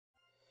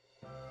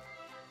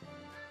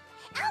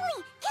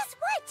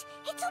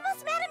It's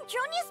almost Madame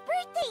Dronia's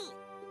birthday!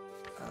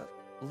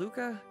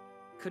 Luca,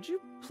 could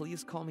you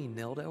please call me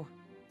Nildo?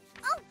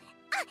 Oh,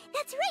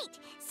 that's right!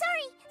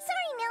 Sorry,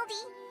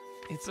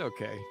 Nildy! It's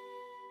okay.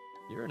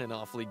 You're in an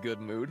awfully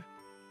good mood.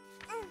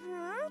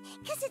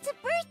 Cause it's a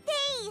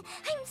birthday!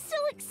 I'm so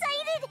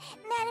excited!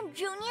 Madame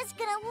Dronia's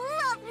gonna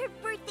love her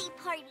birthday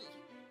party!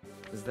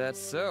 Is that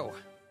so?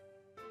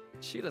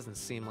 She doesn't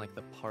seem like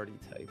the party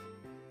type.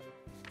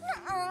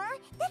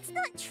 That's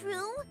not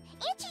true.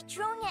 Auntie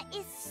Dronia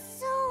is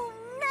so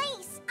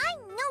nice. I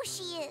know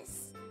she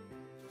is.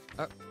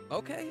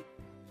 Okay.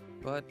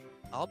 But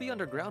I'll be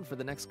underground for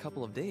the next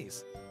couple of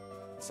days,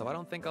 so I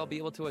don't think I'll be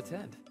able to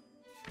attend.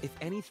 If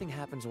anything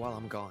happens while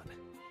I'm gone,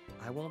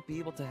 I won't be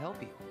able to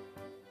help you.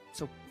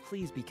 So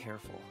please be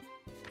careful.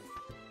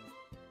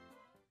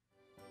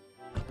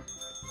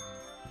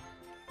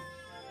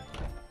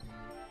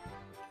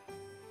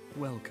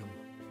 Welcome.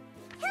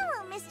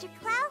 Hello, Mr.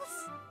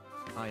 Klaus.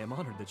 I am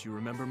honored that you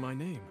remember my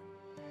name.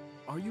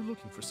 Are you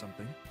looking for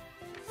something?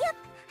 Yep,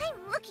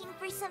 I'm looking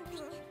for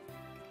something.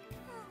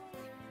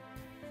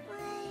 But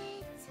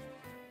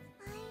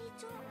I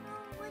don't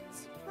know what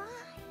to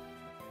buy.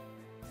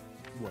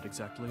 What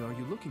exactly are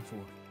you looking for?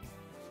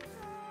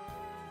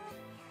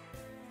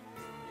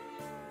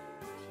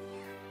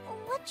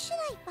 What should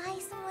I buy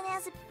someone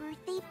as a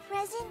birthday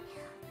present?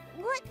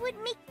 What would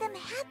make them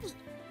happy?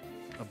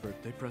 A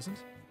birthday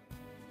present?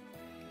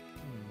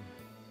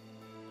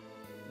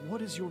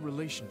 What is your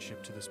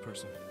relationship to this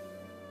person?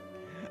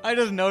 I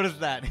just noticed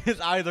that. His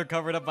eyes are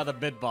covered up by the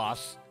bid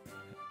boss.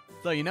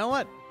 So you know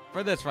what?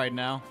 For this right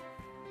now,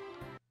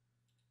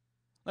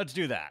 let's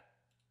do that.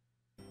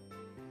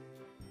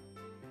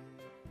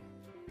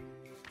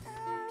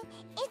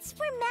 It's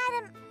for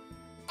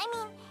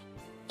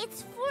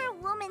it's for a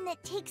woman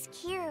that takes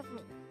care of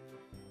me.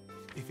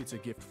 If it's a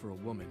gift for a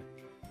woman,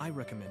 I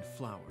recommend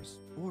flowers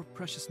or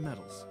precious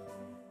metals.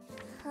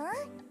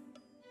 Huh?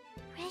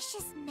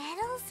 Precious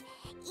metals?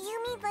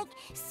 You mean like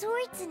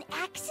swords and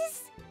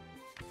axes?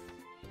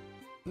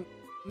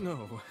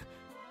 No,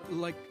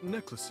 like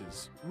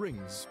necklaces,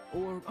 rings,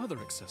 or other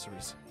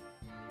accessories.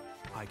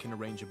 I can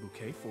arrange a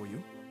bouquet for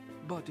you,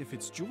 but if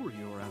it's jewelry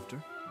you're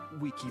after,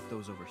 we keep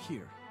those over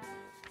here.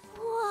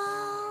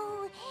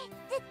 Whoa!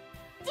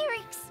 They're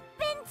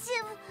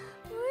expensive!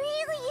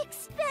 Really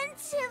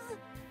expensive!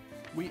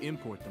 We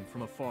import them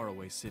from a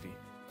faraway city,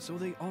 so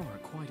they are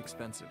quite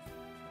expensive.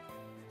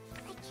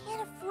 I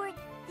can't afford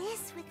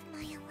this with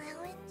my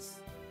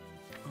allowance.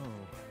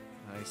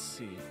 Oh, I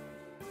see.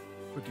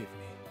 Forgive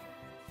me.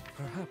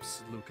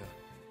 Perhaps, Luca,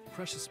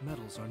 precious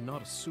metals are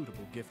not a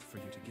suitable gift for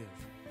you to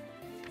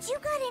give. Do you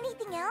got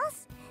anything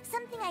else?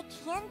 Something I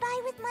can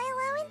buy with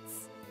my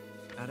allowance?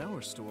 At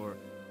our store,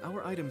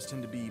 our items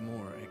tend to be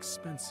more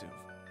expensive.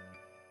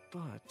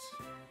 But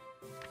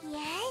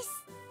Yes?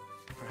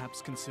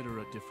 perhaps consider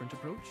a different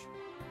approach?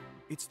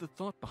 It's the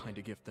thought behind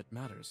a gift that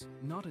matters,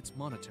 not its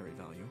monetary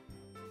value.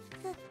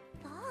 The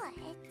thought?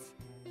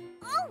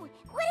 Oh,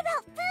 what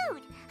about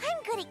food?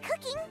 I'm good at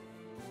cooking.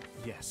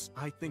 Yes,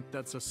 I think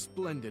that's a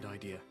splendid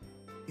idea.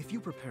 If you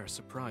prepare a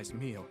surprise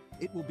meal,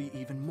 it will be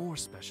even more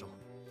special.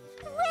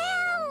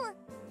 Well,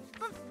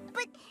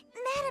 but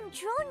Madame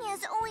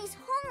Dronia's always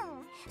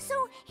home,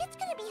 so it's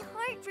gonna be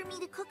hard for me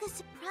to cook a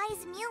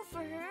surprise meal for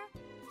her.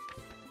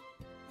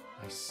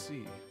 I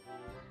see.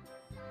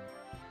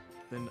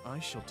 Then I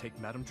shall take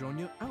Madame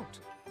Dronia out.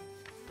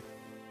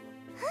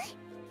 Huh?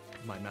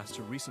 My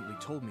master recently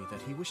told me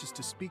that he wishes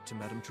to speak to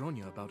Madame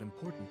Dronia about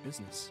important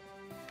business.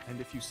 And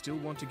if you still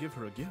want to give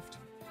her a gift,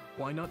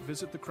 why not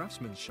visit the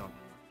craftsman's shop?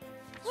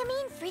 You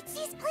mean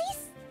Fritzy's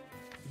place?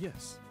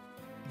 Yes.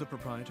 The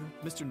proprietor,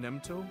 Mr.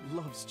 Nemto,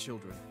 loves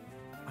children.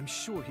 I'm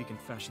sure he can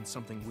fashion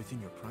something within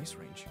your price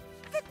range.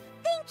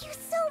 Thank you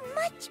so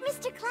much,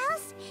 Mr.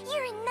 Klaus.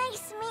 You're a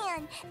nice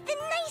man. The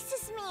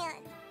nicest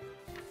man.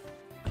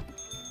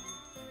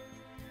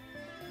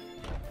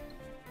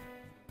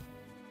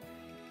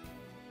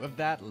 With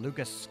that,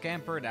 Lucas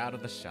scampered out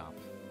of the shop.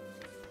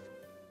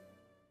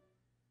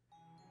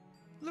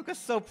 Lucas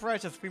so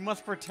precious, we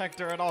must protect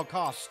her at all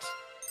costs.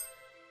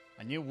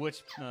 I knew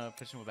which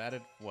position was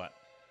added. What?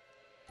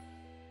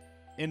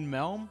 In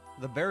Melm,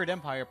 the Buried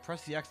Empire,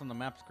 press the X on the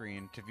map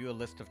screen to view a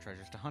list of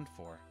treasures to hunt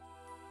for.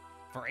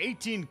 For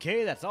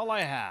 18k, that's all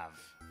I have.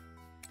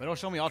 But it'll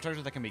show me all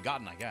treasures that can be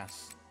gotten, I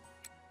guess.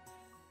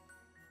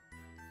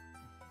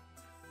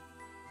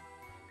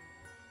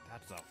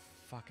 That's a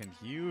fucking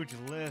huge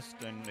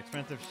list and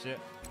expensive shit.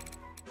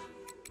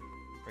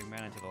 Bring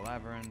mana into the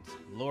labyrinth,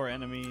 lure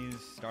enemies,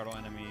 startle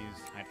enemies,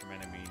 hide from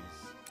enemies.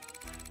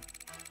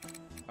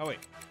 Oh wait,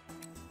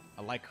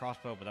 a light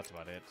crossbow, but that's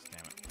about it.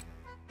 Damn it.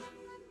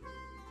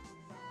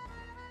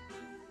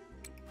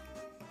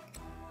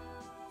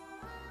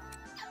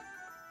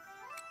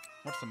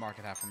 What's the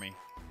market have for me?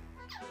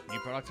 New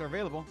products are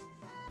available,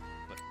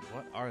 but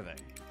what are they?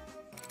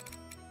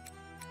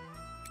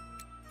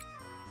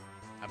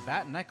 A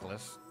bat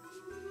necklace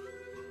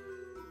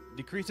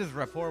decreases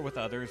rapport with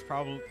others,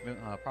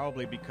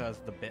 probably because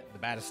the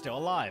bat is still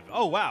alive.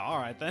 Oh wow! All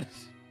right then.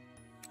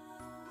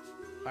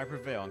 I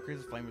prevail.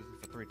 Increases flame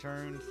resistance for 3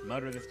 turns.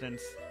 Mud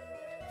resistance.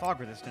 Fog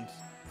resistance.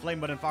 Flame,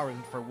 mud, and fog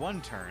resistance for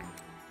 1 turn.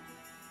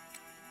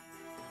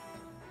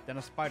 Then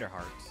a spider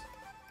heart.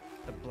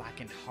 The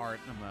blackened heart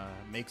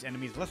makes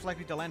enemies less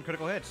likely to land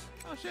critical hits.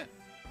 Oh shit.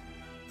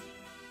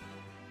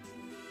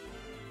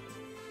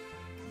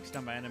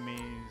 Stunned by enemies.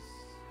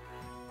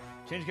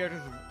 Change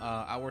character's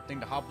outward thing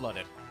to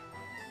hot-blooded.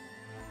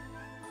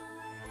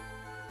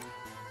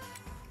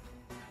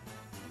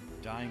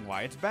 Dying,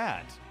 why it's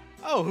bad.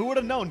 Oh, who would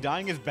have known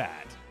dying is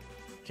bad?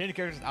 Change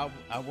character's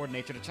outward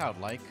nature to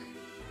childlike.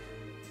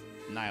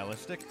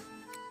 Nihilistic.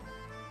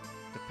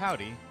 To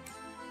pouty.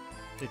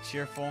 To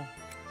cheerful.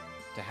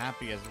 To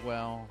happy as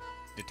well.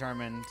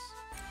 Determined.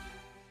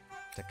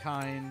 To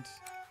kind.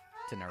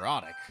 To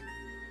neurotic.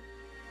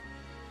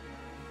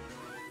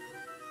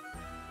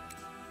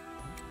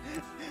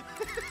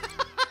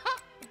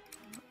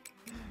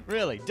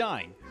 Really,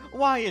 dying.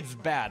 Why it's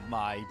bad,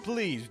 Mai.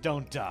 Please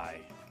don't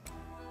die.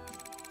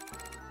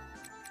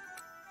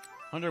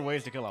 100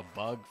 ways to kill a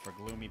bug for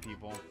gloomy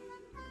people.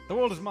 The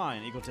world is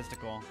mine,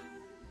 egotistical.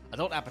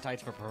 Adult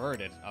appetites for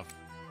perverted.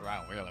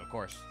 Wow, really, of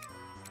course.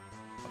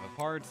 Other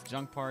parts,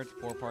 junk parts,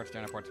 poor parts,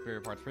 standard parts, superior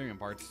parts, premium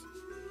parts.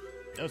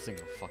 Those things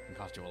will fucking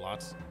cost you a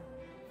lot.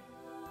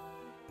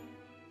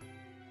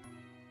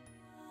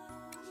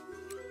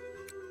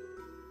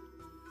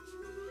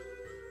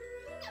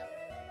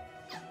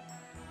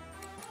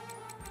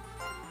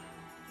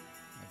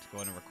 Let's go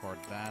ahead and record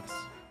that.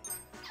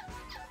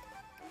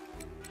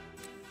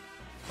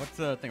 What's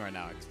the thing right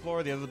now?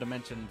 Explore the other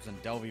dimensions and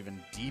delve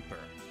even deeper.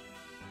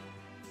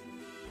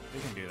 We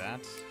can do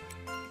that.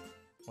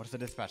 What's the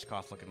dispatch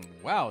cost looking?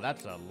 Wow,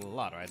 that's a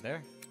lot right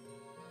there.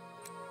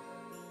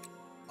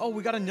 Oh,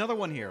 we got another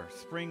one here.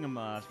 Spring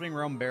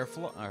Realm Bear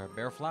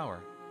Flower.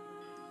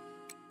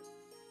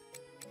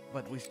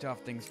 But we still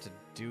have things to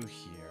do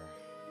here.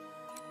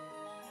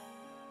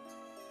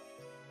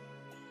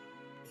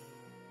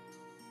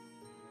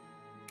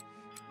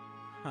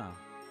 Huh.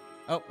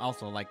 Oh,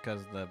 also, like,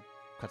 because the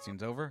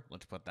cutscene's over,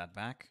 let's put that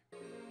back.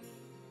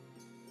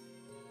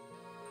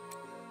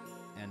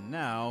 And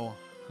now,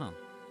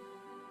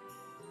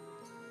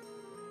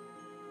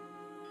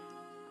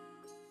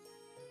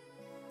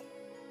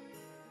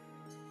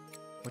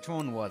 which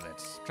one was it?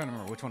 I'm trying to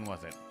remember, which one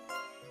was it?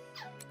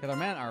 Because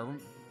our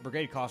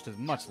brigade cost is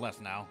much less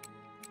now.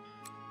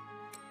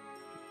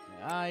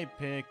 I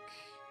pick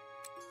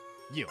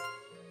you.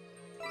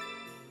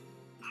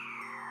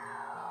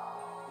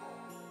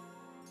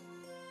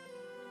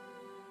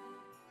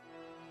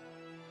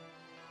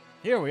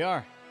 Here we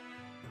are.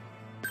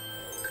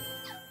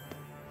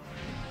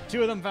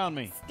 2 of them found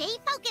me. Stay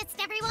focused,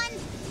 everyone.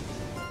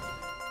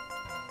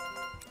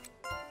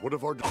 What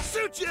if our I'll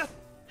shoot you?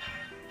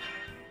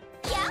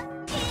 Yeah.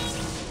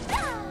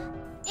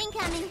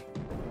 Incoming.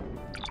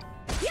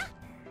 Yeah.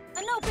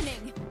 An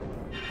opening.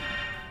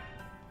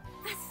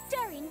 A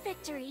stirring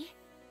victory.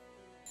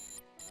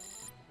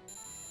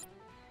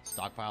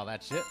 Stockpile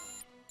that shit.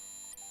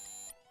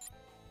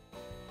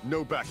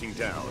 No backing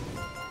down.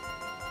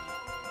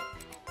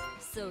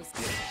 So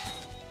scared.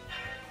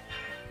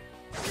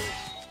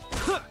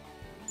 Come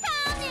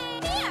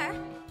in here.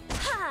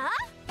 Huh?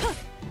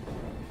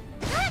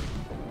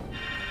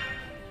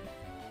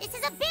 This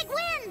is a big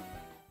win.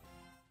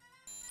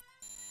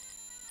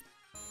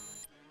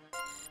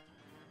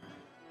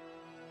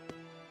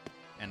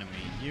 Enemy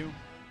you.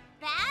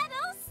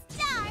 Battle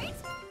start.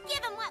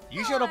 Give him what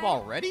You showed up for.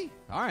 already?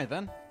 Alright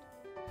then.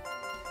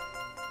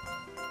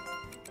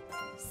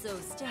 So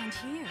stand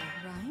here,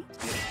 right?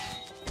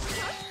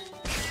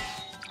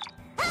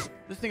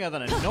 This thing has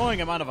an annoying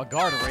amount of a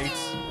guard rate.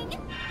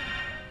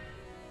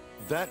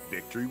 That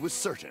victory was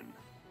certain.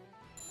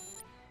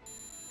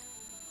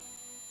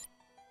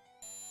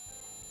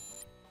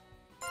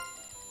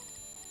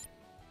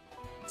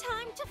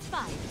 Time to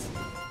fight.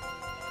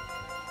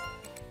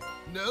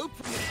 Nope.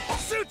 I'll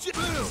shoot you.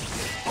 Boom.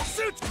 I'll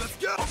shoot you. Let's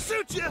go. I'll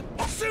shoot you.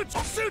 I'll shoot you.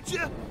 I'll shoot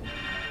you.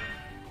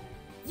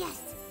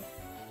 Yes.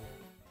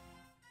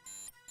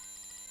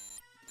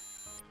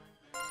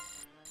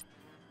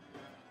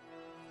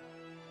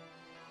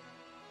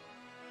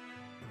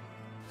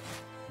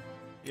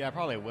 Yeah, I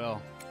probably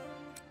will.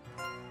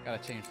 Gotta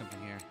change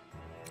something here.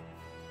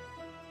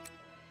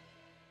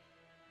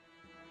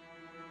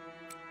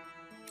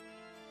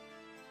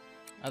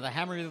 The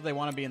hammer users, they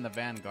want to be in the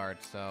vanguard,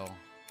 so...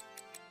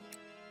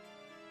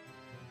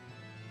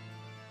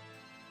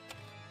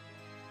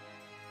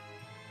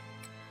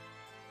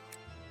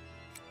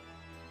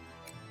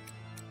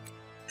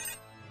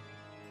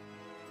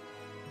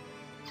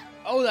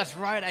 Oh, that's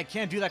right. I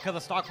can't do that because the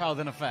stockpile's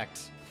in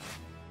effect.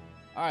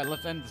 All right,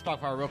 let's end the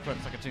stockpile real quick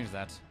so I can change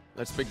that.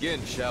 Let's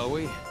begin, shall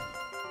we?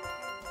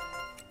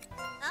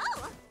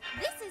 Oh,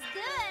 this is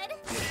good.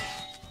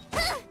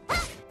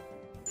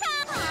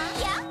 Come on.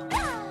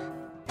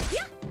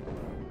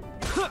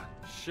 Yeah.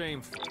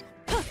 Shameful.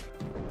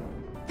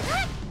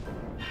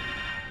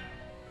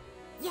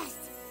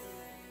 Yes.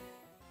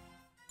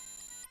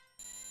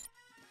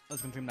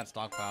 Let's consume that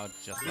stockpile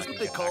just Is so I what can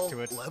they get call back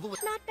to it. level.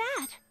 Not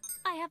bad.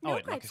 I have Oh, no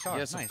wait, lucky gripes. star.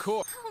 Yes, nice. of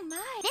course. Oh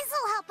my.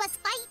 This'll help us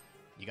fight.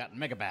 You got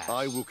Mega Bash.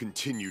 I will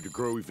continue to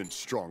grow even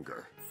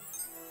stronger.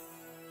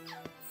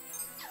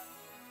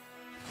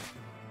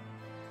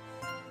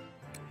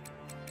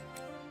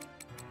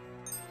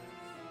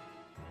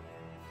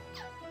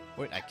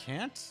 Wait, I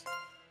can't?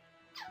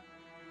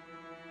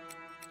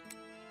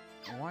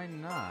 Why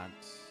not?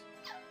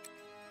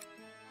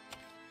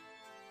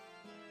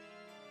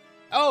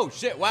 Oh,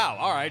 shit, wow,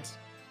 alright.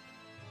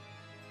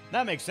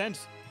 That makes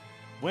sense.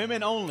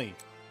 Women only.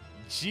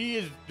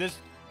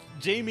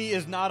 Jamie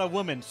is not a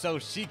woman, so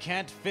she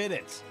can't fit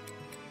it.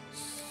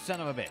 Son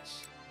of a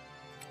bitch.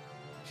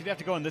 She'd have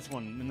to go in this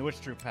one, in the Witch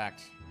Troop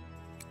Pact.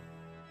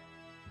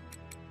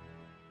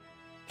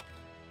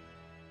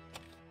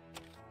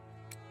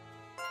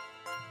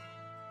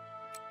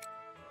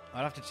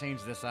 I'd have to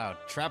change this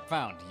out. Trap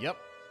found. Yep.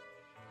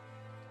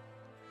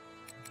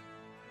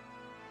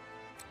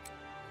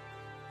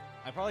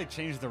 I'd probably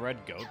change the Red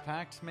Goat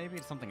Pact, maybe,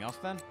 to something else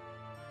then.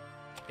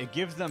 It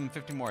gives them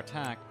 50 more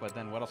attack, but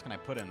then what else can I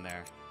put in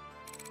there?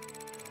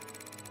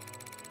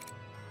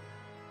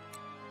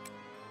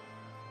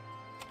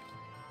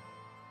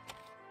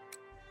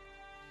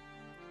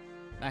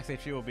 Max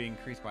HP will be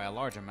increased by a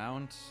large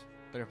amount.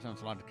 30%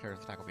 of logic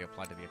character's attack will be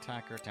applied to the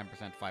attacker. 10%,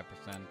 5%.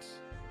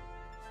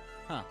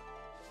 Huh.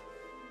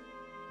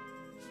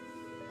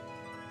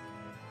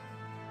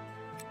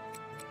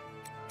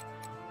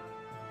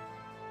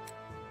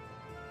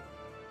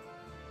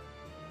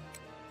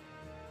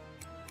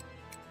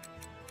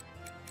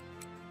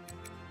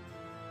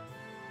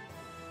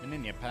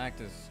 Ninja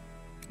Pact is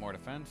more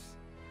defense.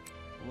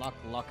 Luck,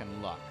 luck,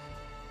 and luck.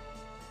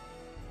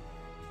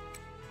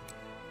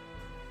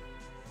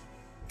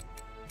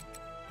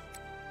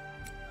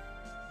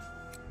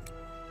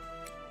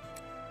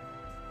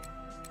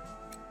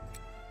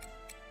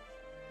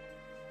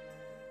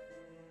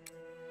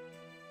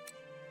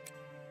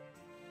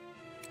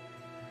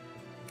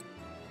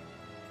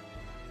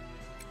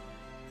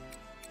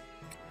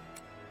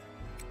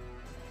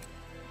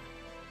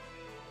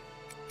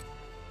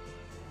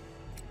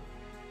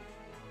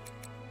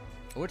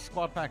 Which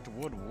squad pact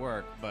would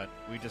work, but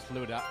we just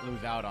lose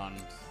out on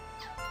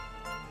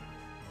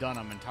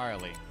Dunham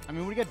entirely. I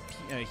mean, we get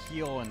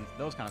heal and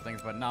those kind of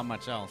things, but not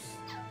much else.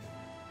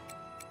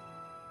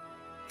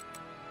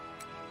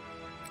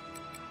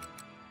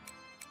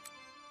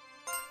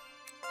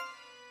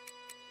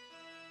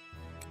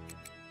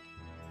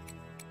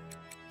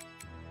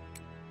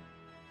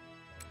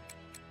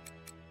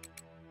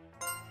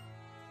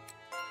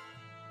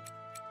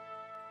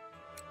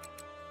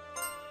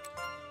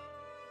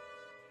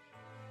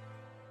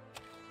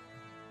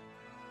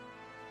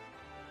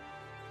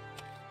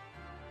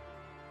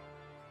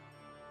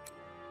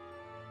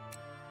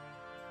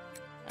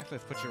 Actually,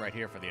 let's put you right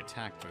here for the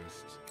attack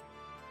boost.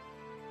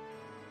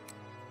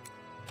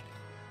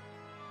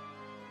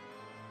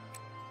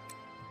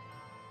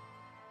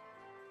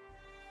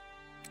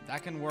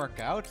 That can work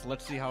out.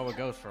 Let's see how it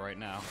goes for right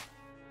now.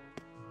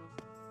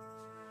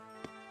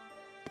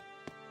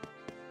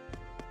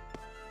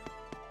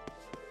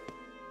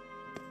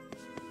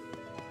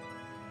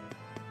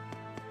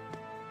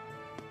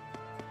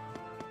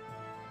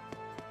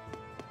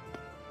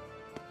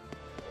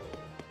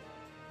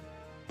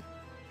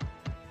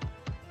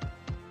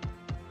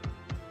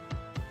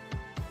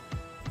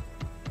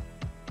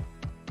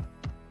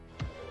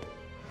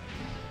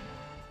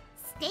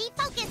 Stay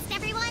focused,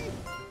 everyone.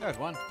 There's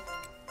one.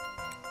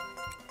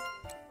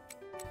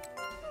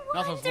 And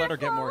also, let's let her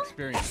get more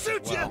experience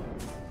as well.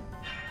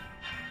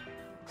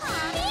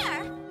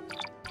 Here.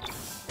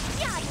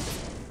 Got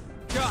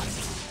it. Got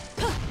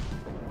it.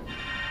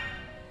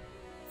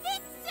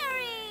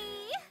 Victory.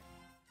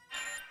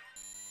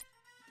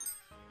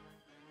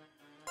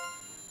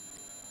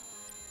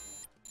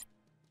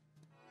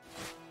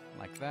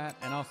 Like that.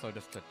 And also,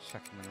 just to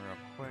check them in real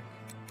quick.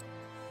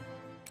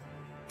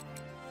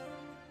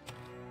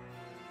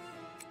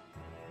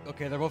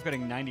 Okay, they're both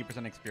getting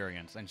 90%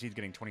 experience, and she's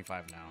getting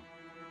 25 now.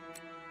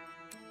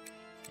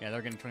 Yeah,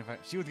 they're getting 25.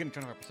 She was getting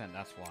 25%,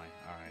 that's why.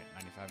 Alright,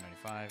 95,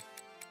 95.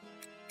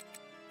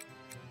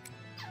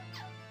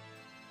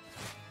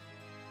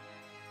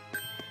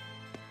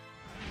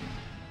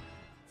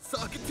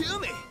 Suck it to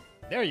me!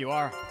 There you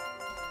are.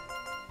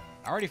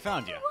 I already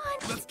found you.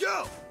 Let's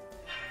go!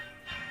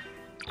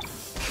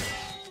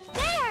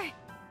 There.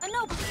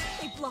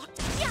 They blocked.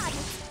 Got it.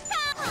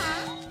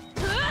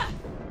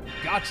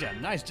 Gotcha.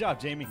 Nice job,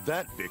 Jamie.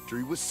 That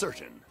victory was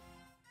certain.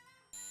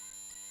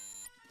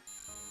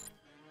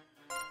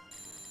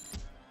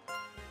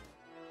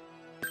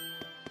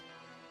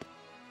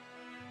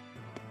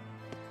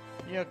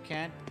 You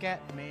can't get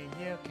me,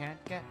 you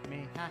can't get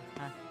me, ha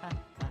ha ha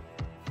ha.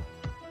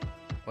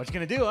 What you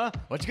gonna do, huh?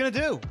 What you gonna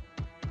do?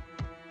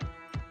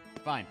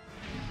 Fine.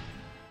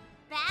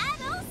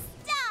 Battle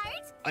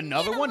start.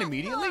 Another Get one on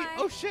immediately? board.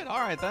 Oh shit,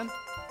 alright then.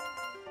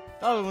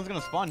 Thought it was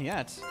gonna spawn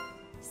yet.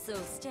 So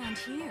stand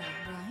here,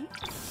 right?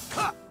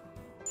 Ha!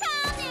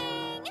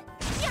 Coming.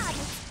 Got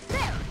it.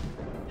 There.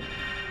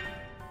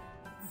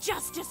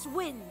 Justice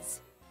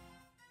wins.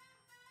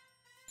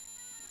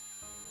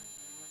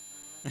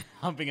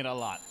 Humping it a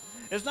lot.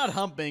 It's not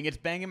humping, it's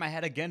banging my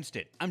head against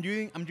it. I'm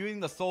doing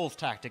the Souls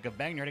tactic of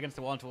banging your head against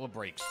the wall until it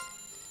breaks.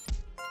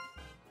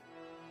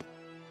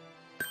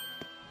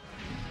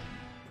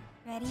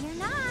 Ready or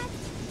not.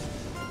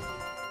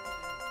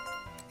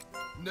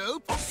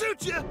 Nope. I'll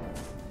shoot you.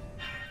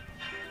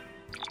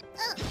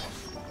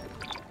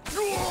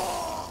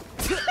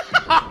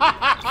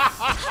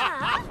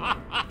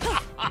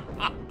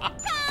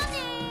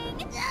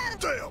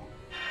 Damn.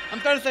 I'm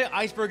trying to say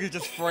Iceberg is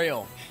just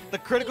frail. The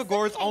critical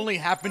gores only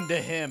happen to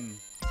him.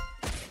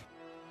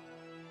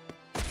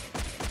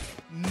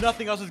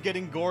 Nothing else is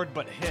getting gored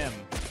but him.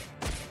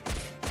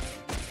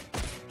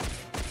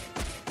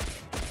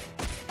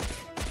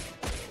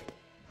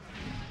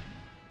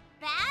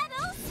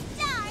 Battle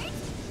start.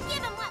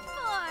 Give him what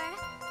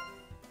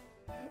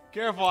for.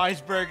 Careful,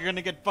 Iceberg, you're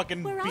gonna get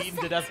fucking We're all beaten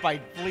to set. death by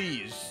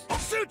fleas. I'll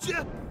shoot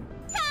you.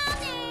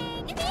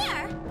 Coming.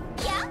 Here.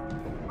 Yeah.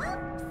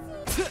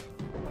 Whoopsie.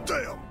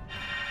 Damn.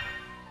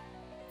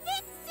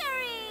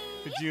 Victory.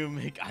 Could you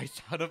make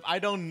ice out of? I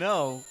don't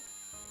know.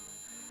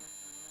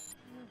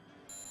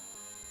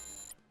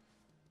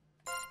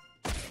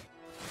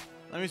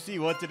 Let me see,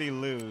 what did he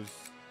lose?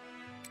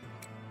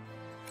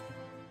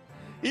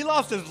 He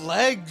lost his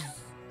legs!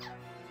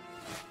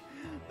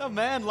 The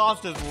man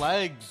lost his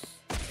legs.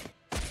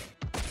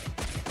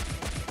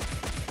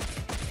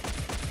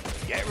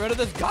 Get rid of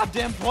this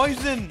goddamn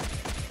poison!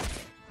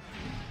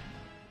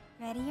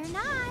 Ready or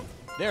not.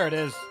 There it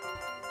is.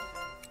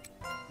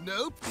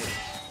 Nope.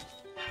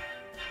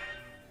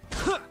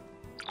 Huh?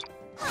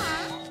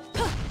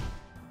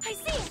 I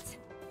see it.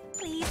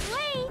 Please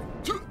wait.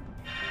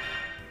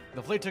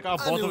 The flea took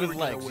off I both knew of we his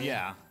were gonna legs, win.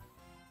 yeah.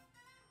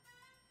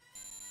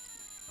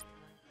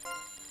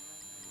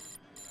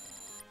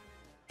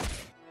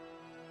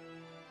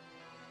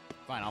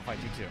 Fine, I'll fight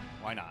you too.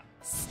 Why not?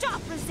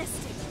 Stop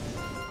resisting.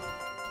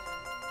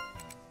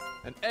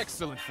 An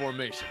excellent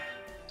formation.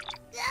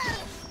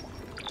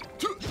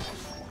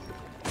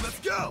 Let's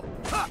go.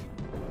 Ha!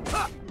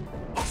 Ha!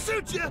 I'll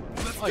shoot you.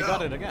 Let's Oh, go. he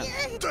got it again.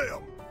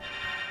 Damn.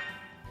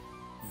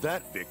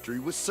 That victory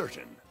was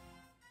certain.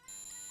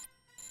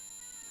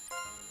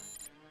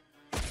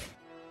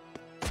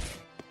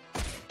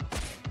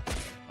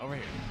 Over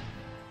here.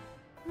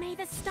 May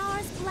the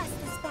stars bless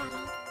this battle.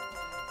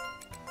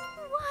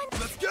 One.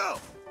 Let's go.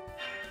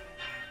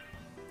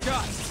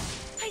 Got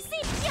I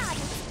see. Got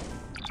it.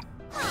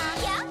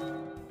 Yeah.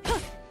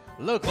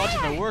 Look,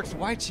 logic that works.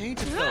 Why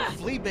change it though?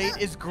 Flea bait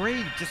is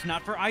great, just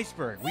not for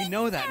Iceberg. We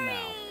know that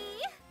now.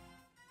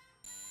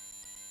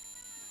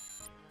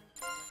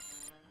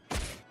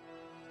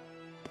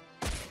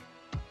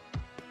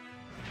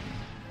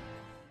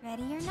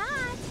 Ready or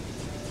not.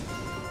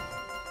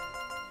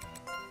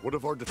 What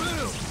of our boom?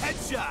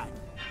 Headshot.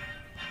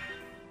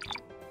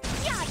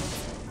 Got it.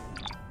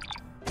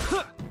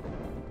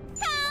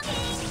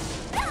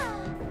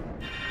 Coming.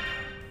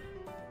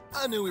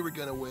 I knew we were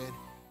gonna win.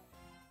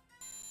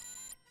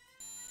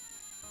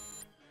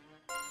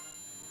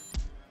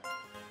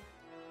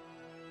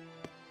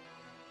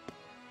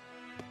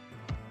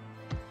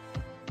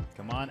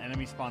 Come on,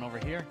 enemy spawn over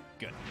here.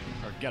 Good.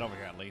 Or get over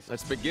here at least.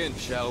 Let's begin,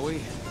 shall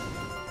we?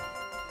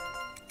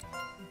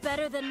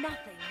 Better than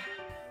nothing.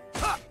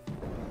 Ha!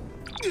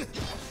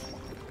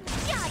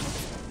 Got it.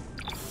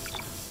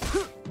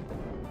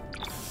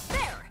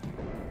 There.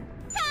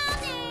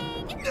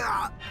 Coming.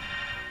 Ah!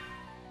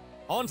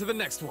 On to the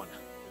next one.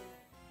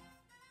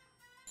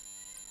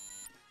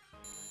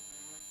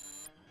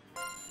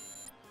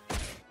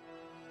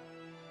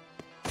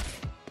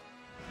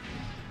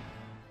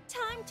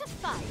 Time to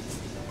fight.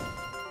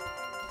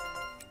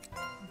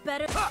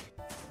 Better. Ha!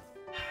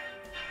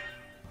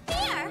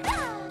 Here.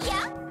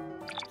 Yeah.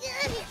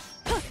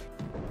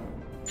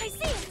 I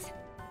see it.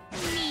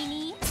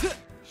 Meanie.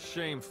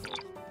 Shameful.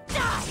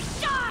 Die!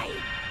 Die!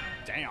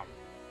 Damn.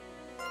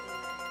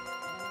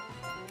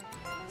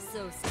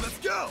 So Let's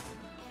go.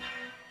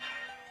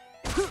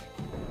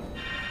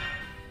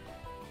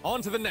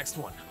 On to the next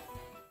one.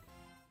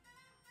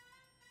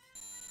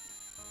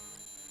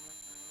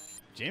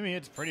 Jamie,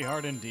 it's pretty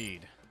hard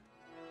indeed.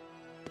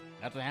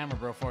 That's a hammer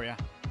bro for you.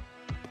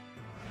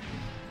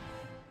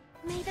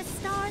 May the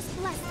stars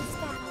bless this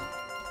battle.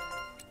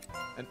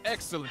 An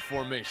excellent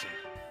formation.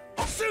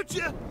 I'll shoot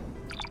you.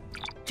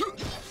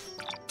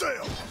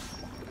 Damn.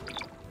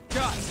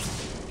 Got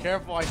it.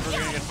 Careful, Iceberg,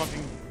 you're gonna get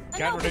fucking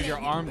get rid of your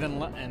arms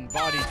and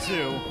body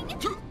too.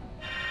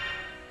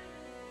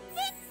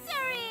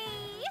 Victory.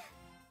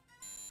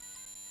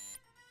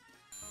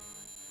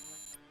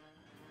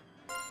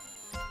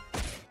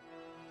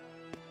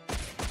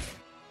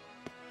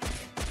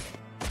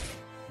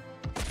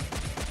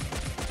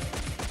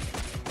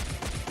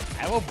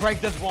 I will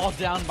break this wall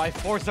down by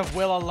force of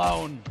will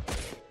alone.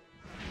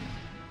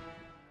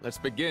 Let's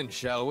begin,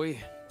 shall we?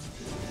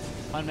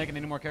 Plan making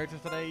any more characters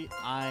today?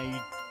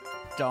 I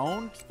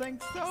don't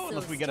think so,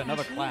 unless we get stand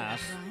another here,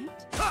 class.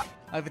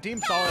 Right? The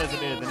team's solid as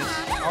it is, and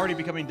it's already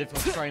becoming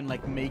difficult to try and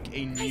like make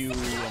a new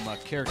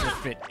character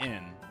fit in.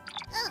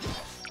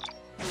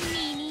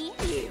 Meanie.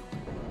 You.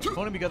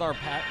 only because the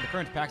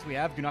current packs we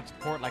have do not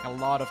support like a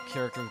lot of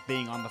characters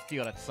being on the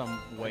field at some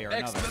way or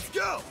another. Let's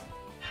go.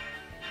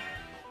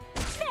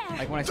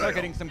 Like when I start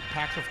getting some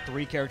packs with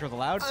 3 characters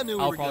allowed, I knew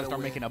we I'll were probably gonna start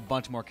win. making a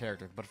bunch more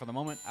characters. But for the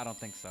moment, I don't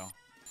think so.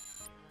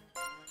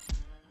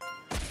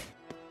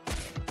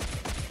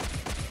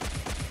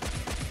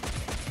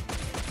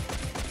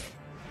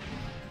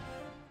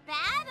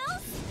 Battle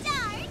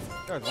start!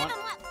 There's Give one. him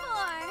what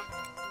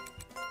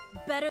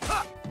for! Better.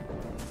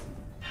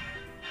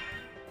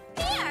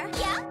 Here!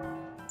 Yeah?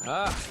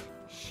 Ah,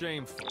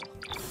 shameful.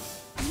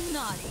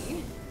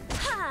 Naughty.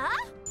 Huh?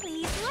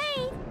 Please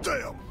wait!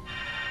 Damn.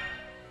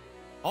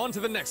 On to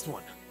the next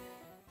one.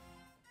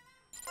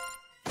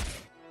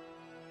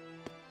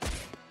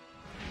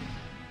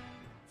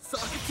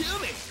 Suck it to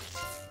me.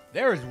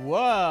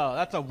 Whoa,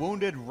 that's a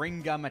wounded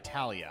Ringa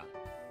Metalia.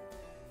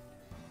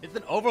 It's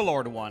an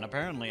Overlord one,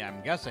 apparently,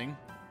 I'm guessing.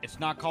 It's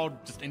not called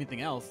just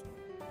anything else.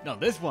 No,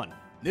 this one.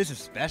 This is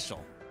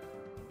special.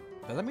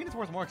 Does that mean it's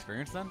worth more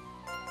experience then?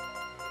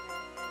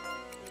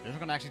 They're just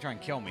gonna actually try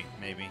and kill me,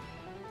 maybe.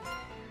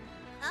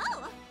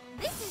 Oh,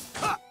 this is...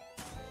 Ha!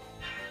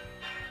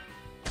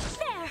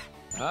 There!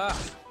 Ah,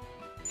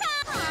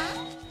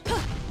 Huh?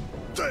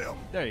 Damn.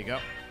 There you go.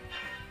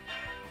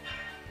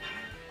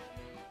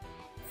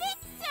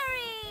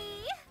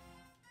 Victory!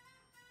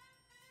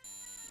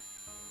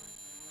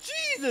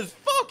 Jesus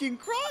fucking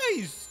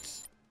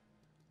Christ!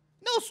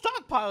 No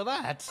stockpile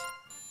that.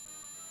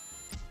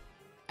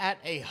 At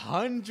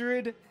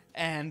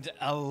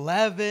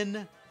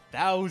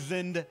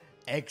 111,000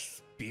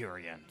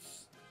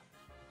 experience.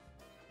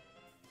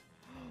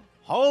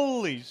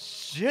 Holy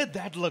shit,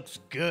 that looks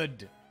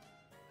good.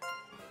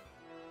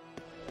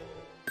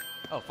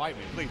 Oh, fight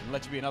me, please.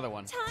 Let you be another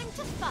one. Time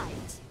to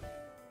fight.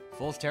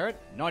 Fool's Turret?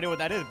 No idea what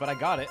that is, but I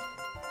got it.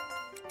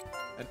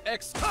 an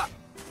X. Ha!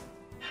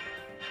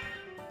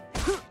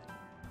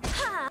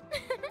 Ha!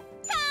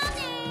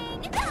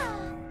 Coming!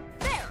 Ah!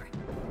 There.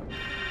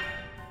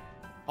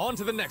 On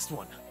to the next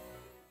one.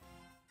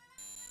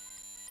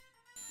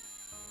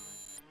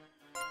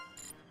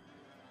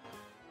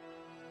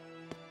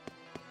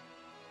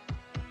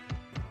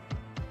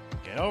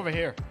 Get over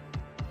here.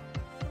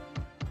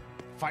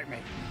 Fight me.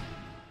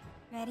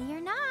 Ready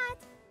or not?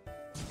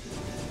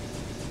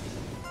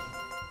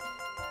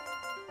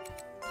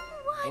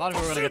 A lot of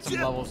people are gonna get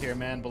some levels here,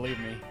 man, believe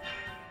me.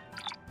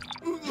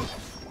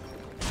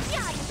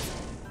 Got it!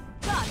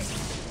 Got it.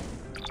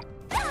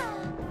 Ah!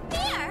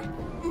 Here!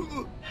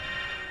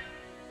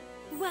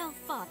 Well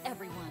fought,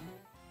 everyone.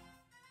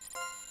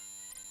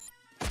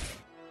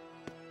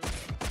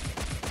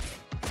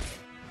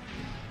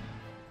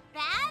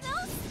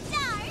 Battle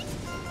start!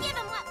 Give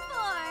him what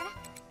for!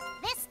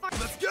 This for...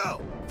 Let's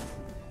go.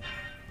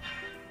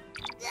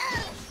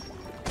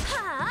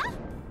 Huh?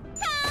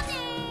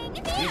 Coming!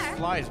 These Here!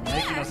 flies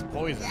making us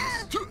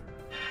poisonous.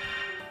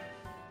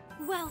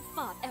 Well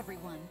fought,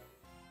 everyone.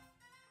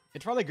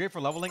 It's probably great for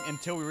leveling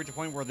until we reach a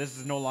point where this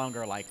is no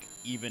longer like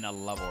even a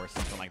level or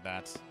something like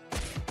that.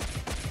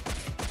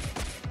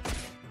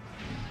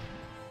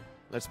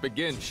 Let's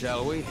begin,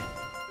 shall we?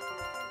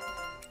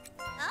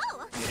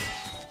 Oh!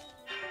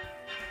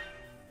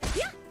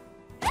 Yeah.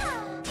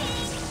 Ah!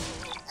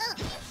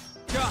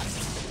 Got it.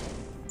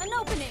 An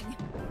opening.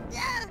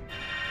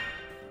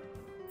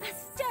 A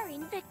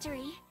stirring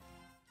victory.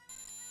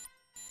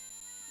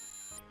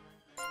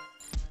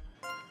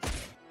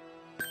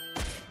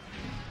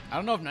 I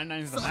don't know if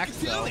 99 is the Suck max it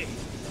to though. me.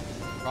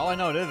 For all I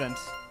know, it isn't.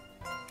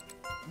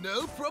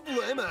 No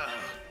problemo.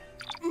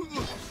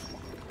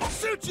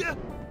 Shoot ya.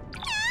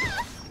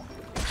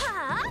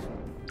 Huh?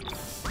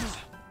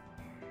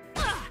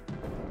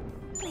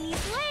 Please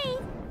wait.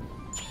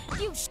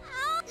 You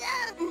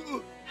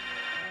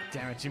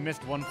Damn it, you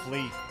missed one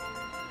flea.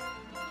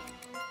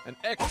 An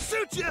X.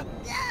 Shoot ya.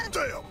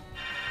 Damn.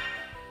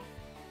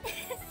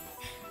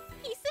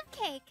 Piece of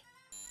cake.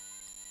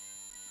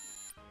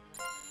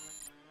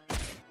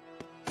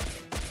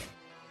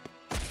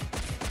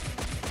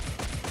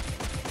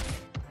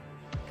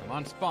 Come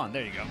on, spawn.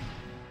 There you go.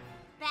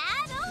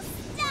 Battle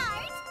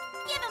start!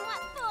 Give him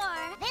what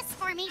for! This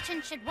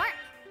formation should work.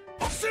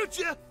 Shoot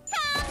ya.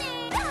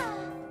 Coming! Ah!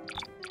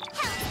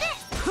 How's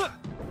this?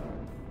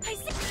 I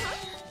see.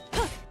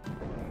 Huh?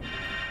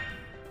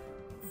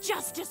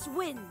 Justice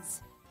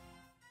wins.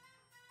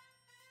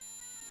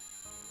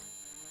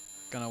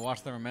 Gonna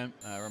watch the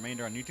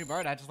remainder on YouTube.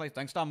 Alright, I just like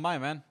thanks on my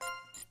man.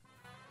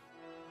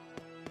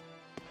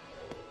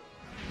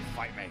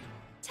 Fight me.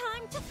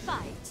 Time to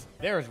fight.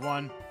 There's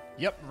one.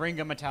 Yep,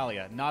 Ringa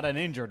Metalia. Not an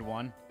injured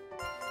one.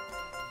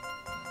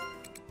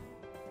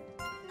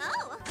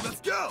 Oh! Let's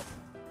go.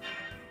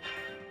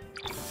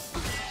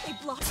 They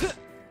blocked.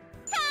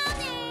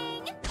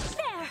 Coming!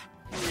 There.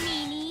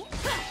 Meanie.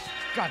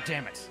 God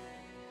damn it.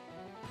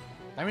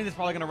 I mean, it's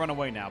probably gonna run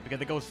away now because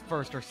it goes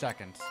first or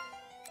second.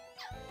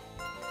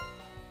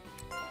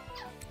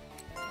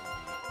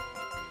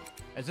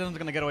 This one's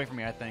gonna get away from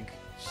me, I think.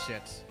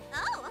 Shit.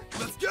 Oh!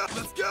 Let's go.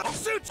 Let's go.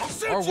 Shoot.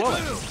 Shoot Or ya. will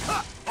it? Boom.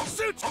 Ha.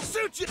 Shoot.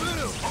 Shoot ya.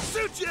 Boom.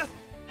 Shoot ya.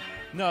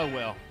 No, it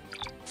will.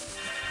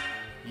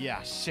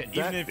 Yeah, shit. That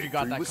Even if you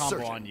got victory that was combo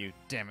certain. on you,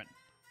 damn it.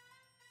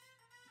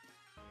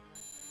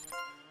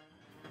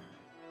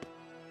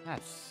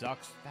 That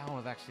sucks. That one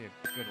was actually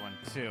a good one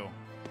too.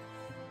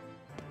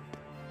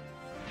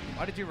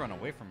 Why did you run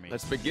away from me?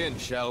 Let's begin,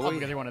 shall Oh, we?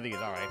 because you're one of these.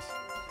 All right.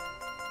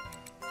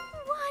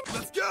 One.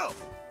 Let's go!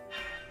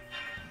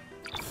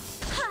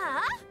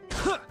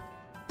 Huh?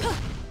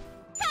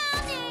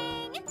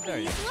 Coming! There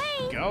you Please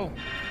wait. go. All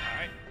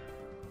right.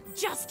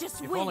 Justice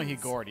If wins. only he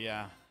gored,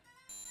 yeah.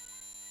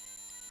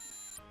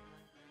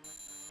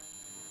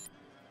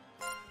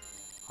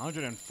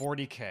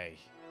 $140K.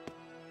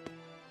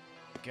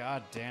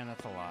 God damn,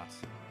 that's a lot.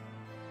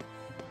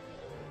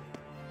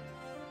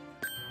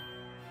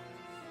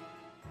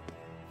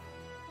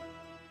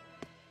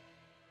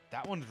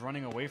 That one's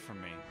running away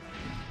from me.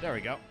 There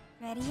we go.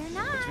 Ready or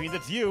not? Which means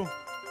it's you.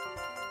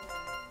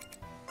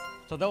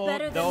 So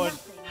Better than they'll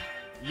nothing.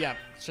 yeah,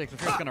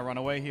 Shakespeare's gonna run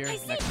away here I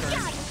see. next turn.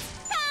 Got it.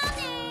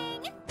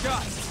 Coming!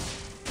 Got it.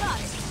 Got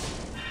it.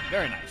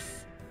 Very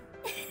nice.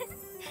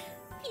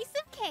 Piece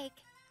of cake.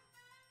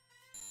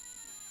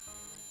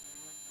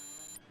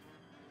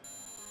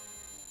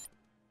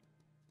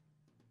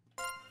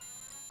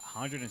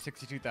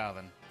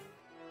 $162,000.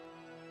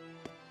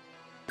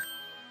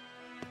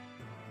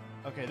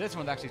 Okay, this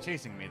one's actually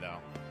chasing me though.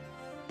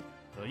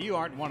 So you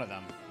aren't one of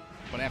them,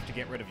 but I have to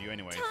get rid of you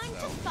anyway. Time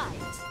So to fight.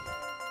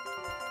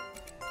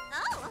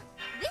 Oh,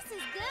 this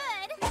is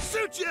good.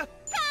 Shoot ya!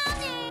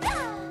 Coming!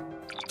 Ah,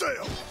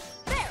 Damn!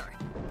 There.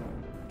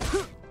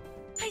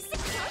 I see.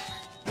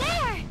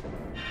 There!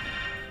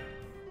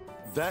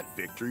 That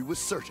victory was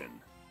certain.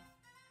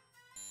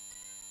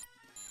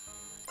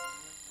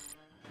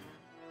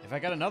 if I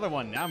got another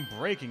one, I'm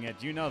breaking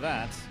it. You know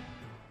that.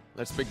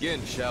 Let's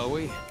begin, shall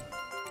we?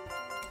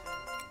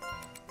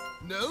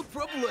 No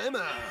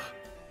problema.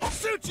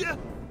 Shoot ya!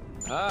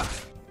 Ah,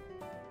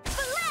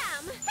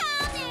 Blam!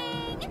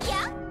 Coming!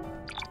 Yeah?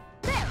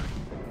 There!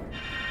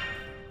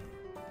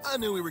 I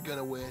knew we were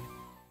gonna win.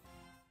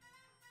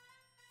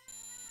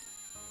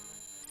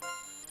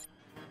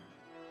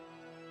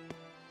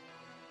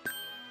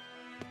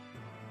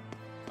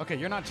 Okay,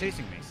 you're not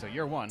chasing me, so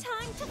you're one.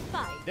 Time to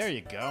fight. There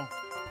you go.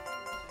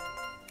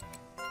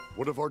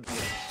 What of our...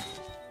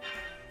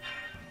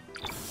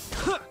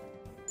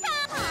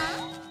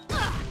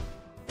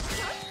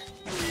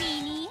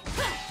 Meanie.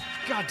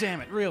 God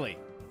damn it, really?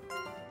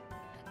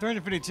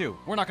 352.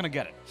 We're not gonna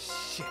get it.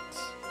 Shit.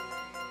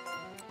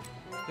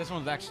 This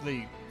one's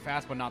actually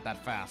fast, but not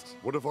that fast.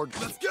 What of our...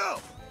 Let's go!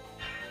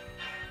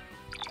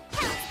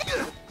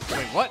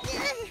 Wait, what?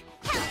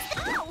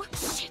 Ow!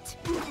 Shit.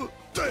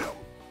 Damn!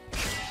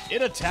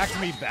 It attacked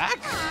me back?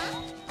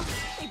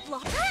 They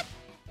block it.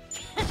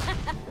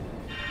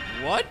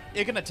 What?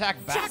 It can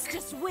attack back?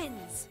 Justice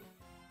wins.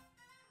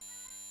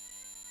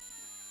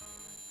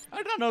 I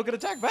did not know it could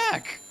attack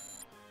back.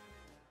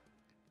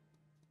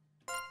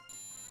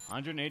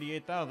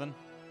 188,000.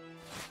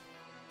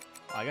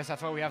 I guess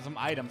that's why we have some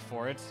items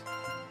for it.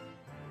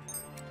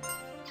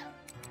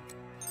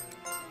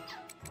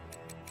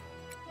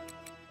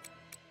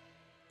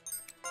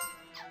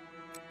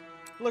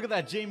 Look at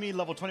that, Jamie,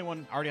 level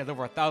 21, already has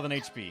over 1,000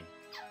 HP.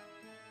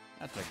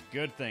 That's a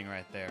good thing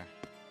right there.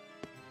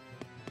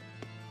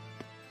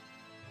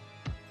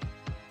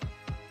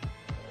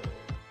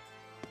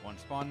 One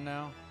spawn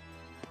now.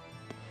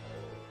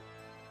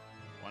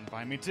 One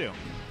behind me too.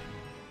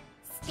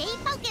 Stay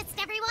focused,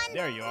 everyone!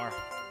 There you are.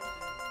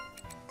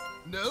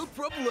 No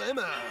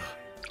problema.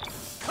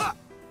 Ha!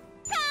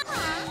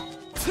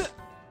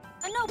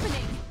 An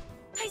opening.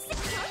 I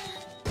see.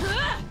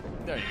 Huh?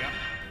 There you go.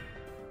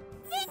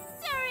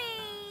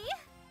 Victory!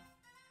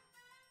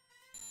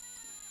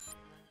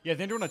 Yeah, if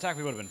they didn't attack,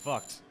 we would have been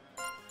fucked.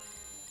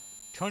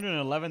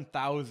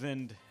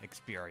 211,000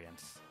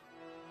 experience.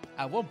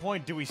 At what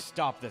point do we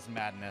stop this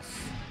madness?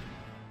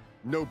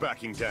 No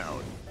backing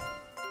down.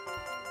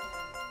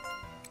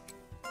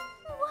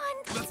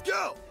 One Let's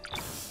go!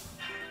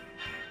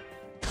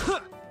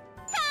 coming!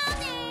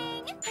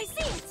 I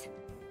see it.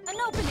 An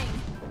opening.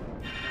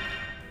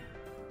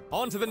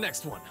 on to the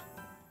next one.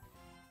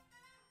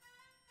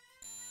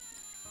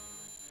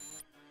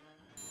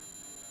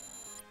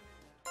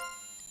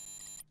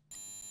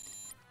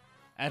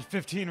 Add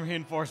 15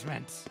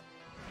 reinforcements.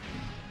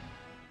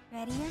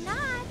 Ready or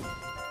not?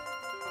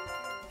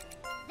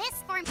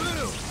 This for me.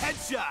 Boom!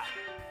 Headshot!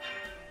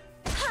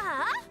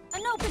 Huh?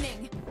 An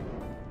opening.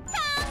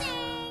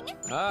 Coming!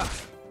 Ah,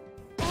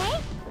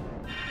 Eh?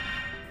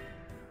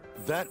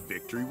 That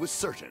victory was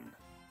certain.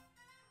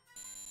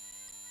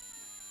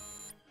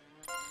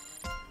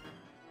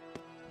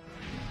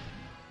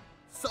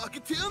 Sock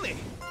it to me!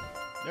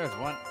 There's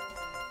one.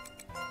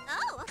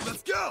 Oh!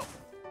 Let's go!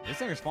 This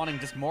thing is spawning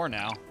just more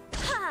now.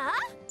 Huh?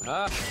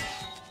 ah.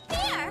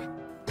 Here!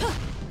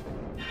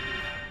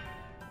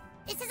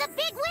 This is a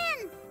big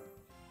win!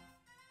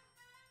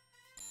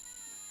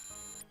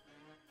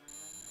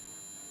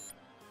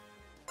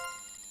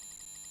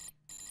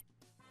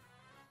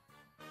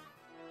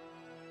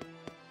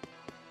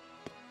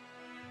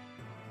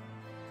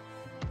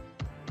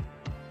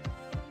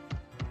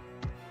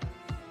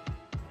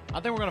 I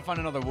think we're gonna find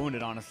another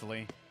wounded,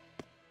 honestly.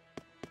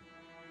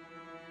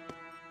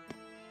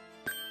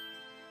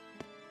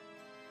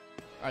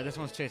 Alright, this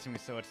one's chasing me,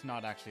 so it's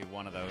not actually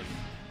one of those.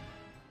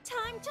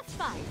 Time to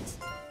fight.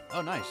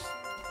 Oh, nice.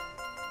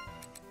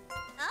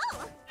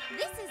 Oh,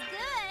 this is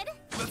good.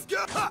 Let's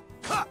go! Ha!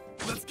 Ha!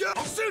 Let's go!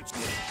 I'll shoot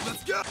you!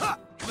 Let's go! Ha!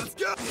 Let's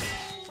go!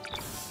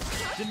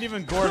 Didn't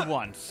even gourd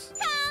once.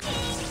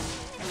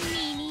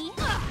 Meanie.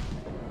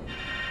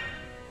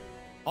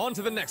 On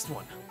to the next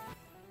one.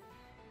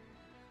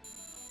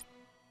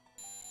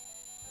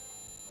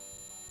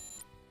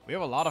 We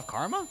have a lot of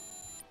karma?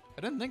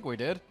 I didn't think we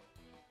did.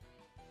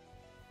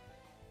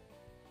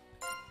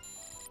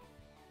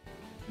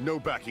 No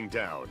backing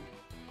down.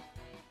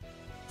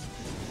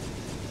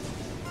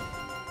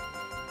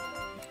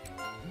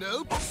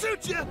 Nope. I'll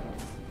shoot you!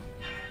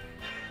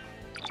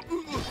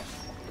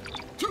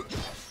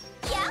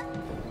 Yeah?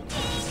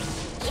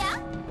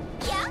 Yeah?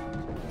 Yeah?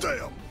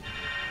 Damn!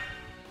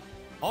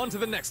 On to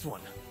the next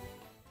one.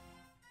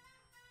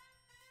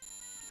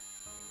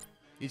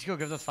 Ichigo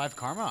gives us 5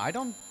 karma? I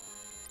don't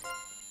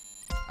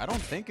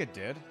think it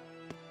did.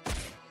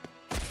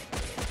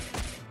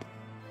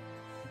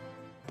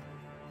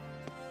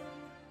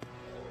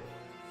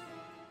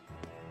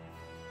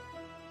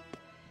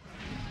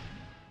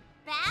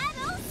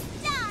 Battle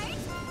start!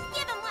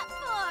 Give him what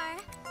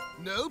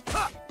for! Nope.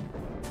 Ha!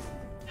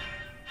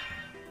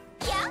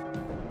 Yeah?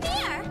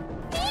 Here!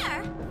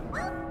 Here!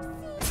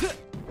 Oopsie.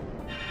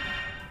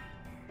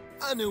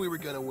 I knew we were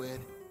gonna win.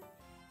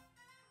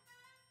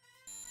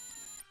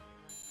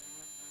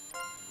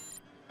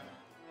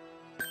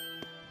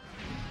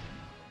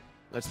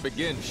 Let's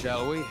begin,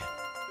 shall we?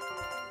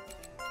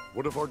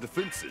 What of our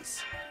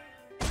defenses?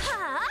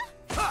 Huh?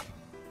 Ha!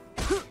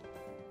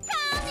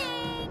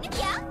 Coming!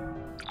 Yeah?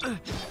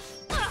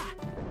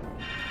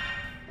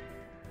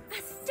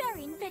 A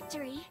stirring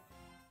victory.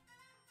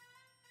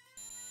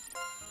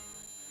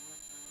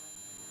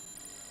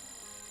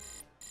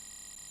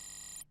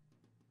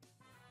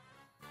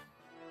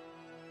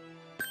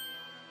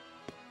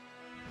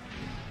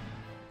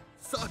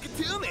 Suck it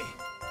to me!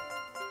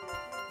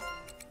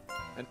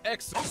 An I'll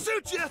excellent.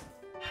 shoot you!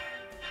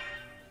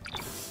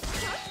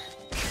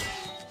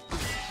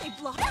 They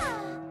blocked.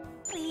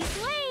 Please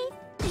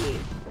wait.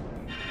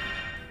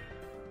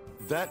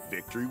 That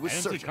victory I was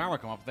didn't see certain. karma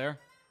come up there.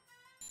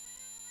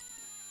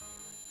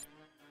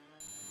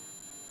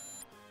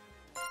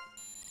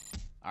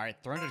 Alright,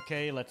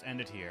 300k, let's end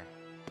it here.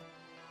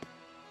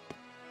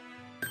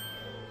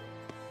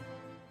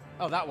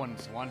 Oh, that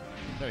one's one.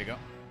 There you go.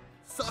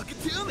 Suck it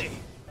to me!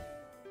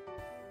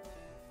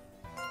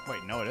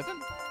 Wait, no it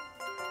isn't?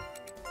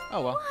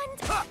 Oh well.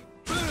 Ha!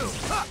 Boom!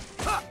 Ha!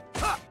 Ha!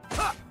 Ha!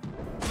 Ha!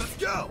 Let's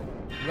go!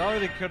 We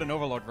already killed an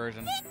Overlord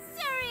version.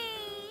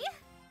 Victory!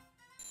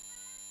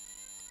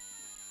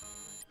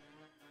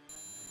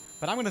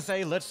 But I'm gonna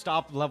say, let's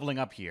stop leveling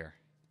up here.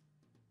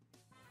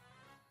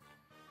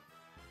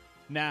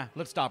 Nah,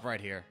 let's stop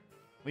right here.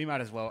 We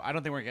might as well. I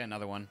don't think we're gonna get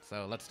another one,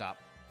 so let's stop.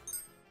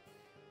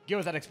 Give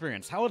us that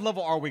experience. How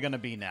level are we gonna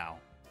be now?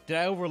 Did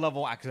I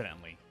over-level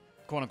accidentally?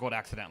 Quote-unquote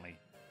accidentally.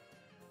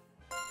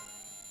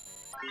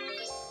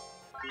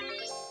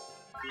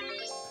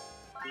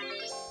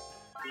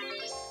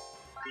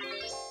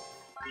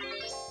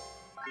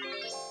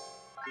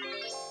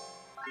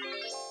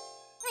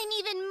 I'm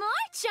even more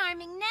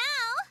charming now!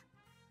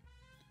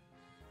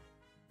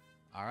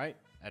 Alright,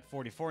 at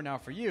 44 now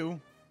for you.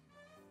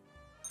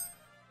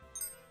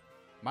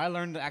 I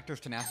learned the actor's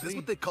Is this tenacity.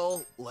 what they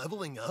call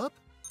leveling up?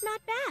 Not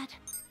bad.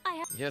 I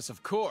have. Yes,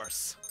 of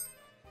course.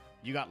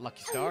 You got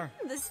Lucky Star.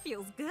 This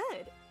feels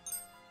good.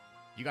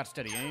 You got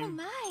Steady Oh Aim.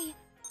 my.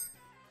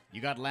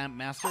 You got Lamp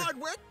Master. Hard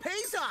work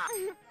pays off!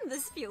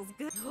 This feels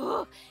good.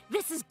 Oh,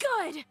 this is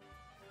good.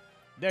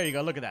 There you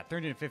go, look at that.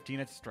 315,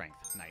 that's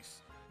strength.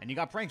 Nice. And you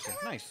got Prankster.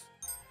 Nice.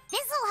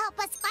 This'll help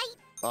us fight.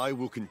 I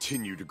will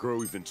continue to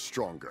grow even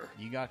stronger.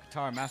 You got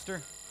Guitar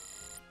Master.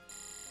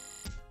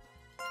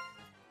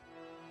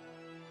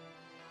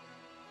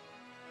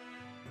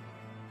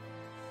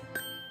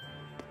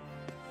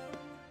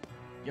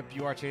 Yep,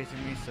 you are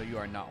chasing me, so you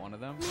are not one of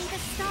them. May the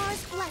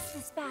stars bless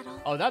this battle.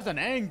 Oh, that's an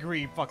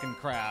angry fucking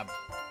crab.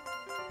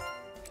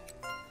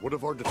 What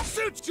of our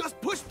defenses?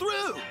 Just push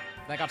through!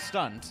 That got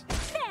stunned.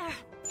 There.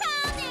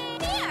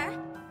 Coming!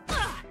 Here!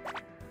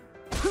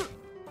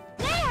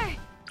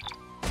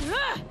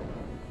 There.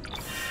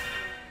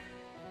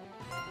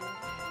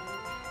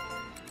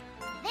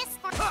 This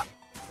for... Ha!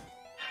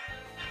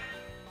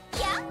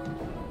 Yeah?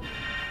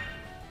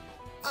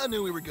 I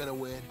knew we were gonna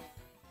win.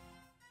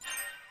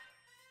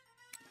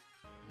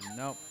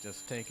 Nope,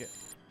 just take it.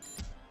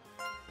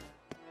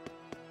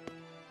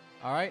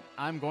 Alright,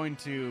 I'm going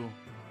to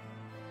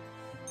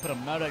put a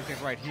meta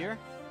effect right here.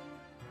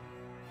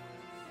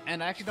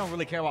 And I actually don't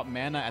really care about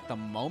mana at the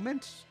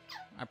moment.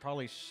 I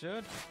probably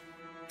should.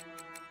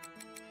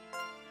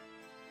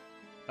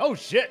 Oh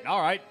shit,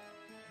 alright.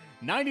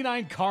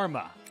 99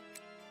 karma.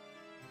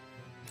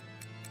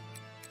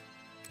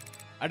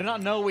 I did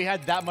not know we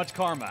had that much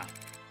karma.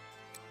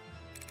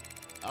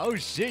 Oh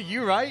shit,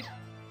 you right?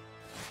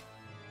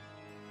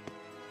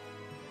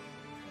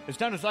 It's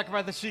time to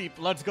sacrifice the sheep.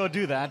 Let's go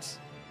do that.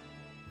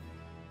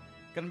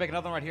 Gonna make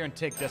another one right here and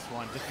take this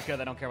one, just because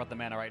I don't care about the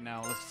mana right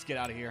now. Let's just get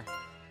out of here.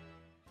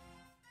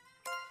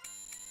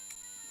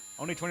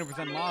 Only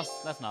 20% loss?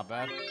 That's not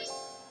bad.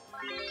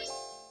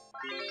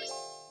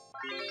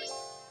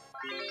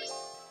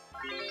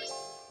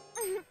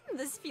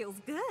 This feels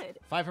good.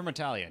 5 from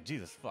Italia.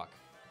 Jesus, fuck.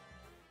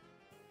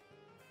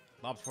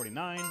 Lob's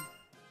 49.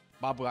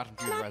 Bob got him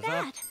to Not res up.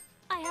 bad.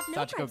 I have no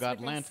Sachiko price got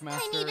for Lance this.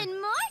 Master. I'm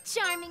even more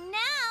charming now.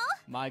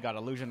 Mai got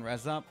Illusion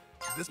res up.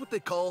 Is this what they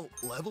call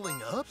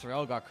leveling up?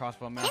 Sorrel got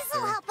Crossbow This'll Master.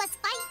 help us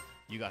fight.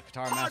 You got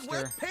Guitar Hard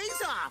Master. work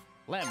pays off.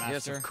 Lamp Yes,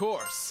 Master. of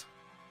course.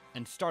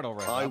 And Startle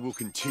res I up. will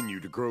continue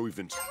to grow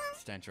even.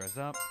 Stench res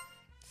up.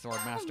 Sword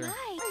Master.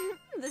 Right.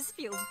 This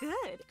feels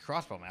good.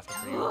 Crossbow Master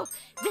for you.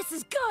 This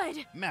is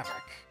good. Maverick.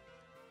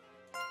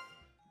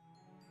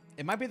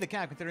 It might be the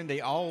cat, considering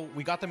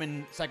we got them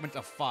in segments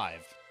of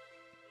 5.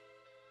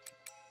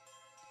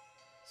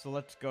 So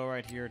let's go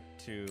right here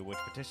to which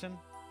petition?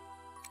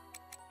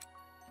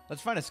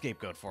 Let's find a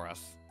scapegoat for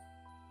us.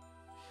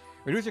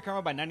 Reduce your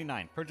karma by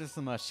 99. Purchase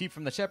some sheep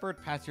from the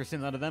shepherd, pass your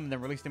sins onto them, and then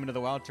release them into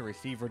the wild to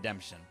receive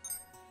redemption.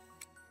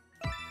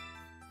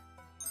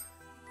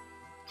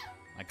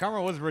 My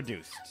karma was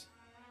reduced.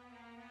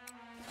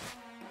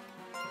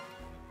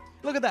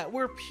 Look at that.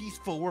 We're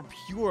peaceful. We're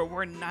pure.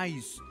 We're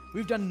nice.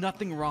 We've done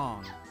nothing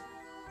wrong.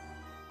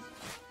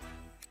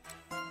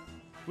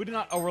 We did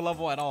not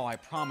overlevel at all. I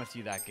promise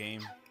you that,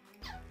 game.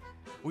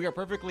 We are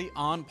perfectly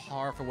on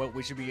par for what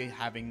we should be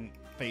having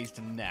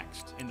faced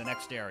next, in the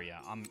next area.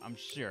 I'm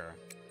sure.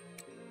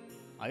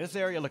 This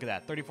area, look at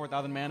that.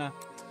 34,000 mana.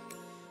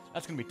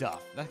 That's going to be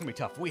tough. That's going to be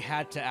tough. We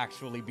had to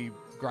actually be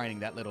grinding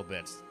that little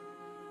bit.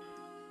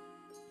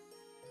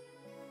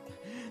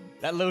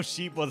 That little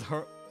sheep was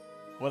a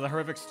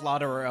horrific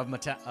slaughterer of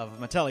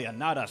Metellia,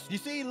 not us. You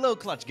see, Lil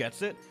Clutch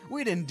gets it.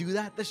 We didn't do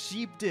that. The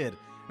sheep did.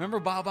 Remember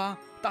Baba?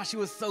 Thought she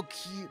was so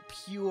cute,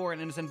 pure,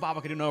 and innocent.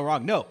 Baba could do no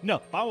wrong. No,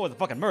 Baba was a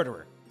fucking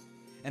murderer.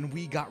 And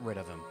we got rid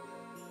of him.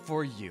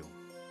 For you.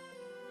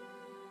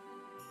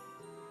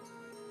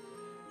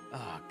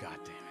 Oh, god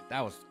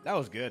damn it. That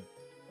was good.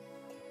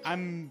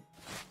 I'm,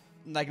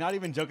 like, not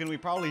even joking. We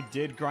probably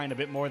did grind a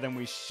bit more than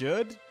we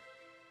should.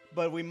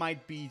 But we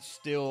might be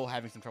still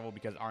having some trouble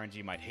because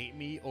RNG might hate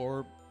me,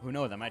 or who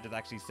knows, I might just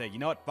actually say, you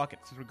know what, fuck it.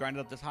 Since we grinded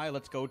up this high,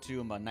 let's go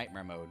to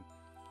Nightmare mode.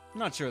 I'm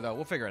not sure, though.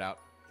 We'll figure it out.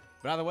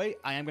 But either way,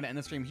 I am going to end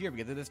the stream here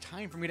because it is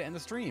time for me to end the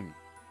stream.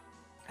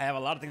 I have a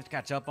lot of things to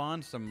catch up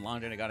on, some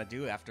laundry I got to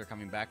do after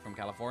coming back from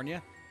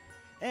California.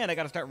 And I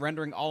got to start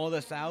rendering all of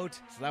this out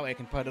so that way I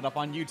can put it up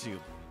on YouTube.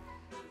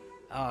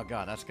 Oh,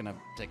 God, that's going to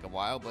take a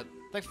while, but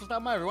thanks for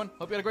stopping by, everyone.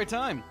 Hope you had a great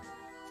time.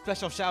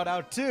 Special shout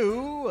out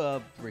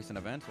to recent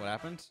events. What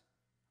happened?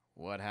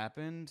 What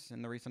happened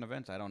in the recent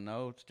events? I don't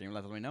know.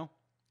 Streamlabs let me know.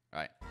 All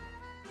right.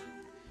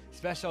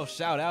 Special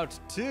shout out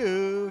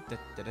to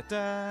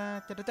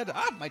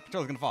my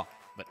controller's gonna fall.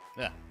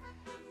 But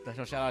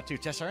special shout out to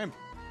Cheshire Imp,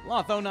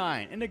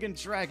 Loth09, Indigan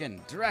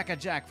Dragon, Draka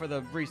Jack for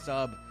the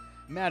resub,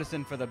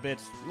 Madison for the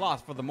bits,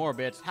 Lost for the more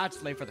bits, Hatch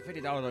Slave for the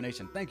 $50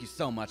 donation. Thank you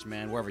so much,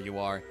 man, wherever you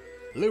are.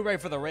 Blu-ray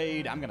for the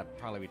raid. I'm gonna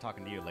probably be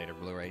talking to you later,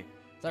 Blu-ray.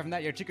 Aside from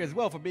that, your Chica as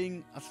well for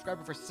being a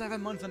subscriber for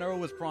 7 months in a row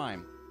with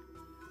Prime.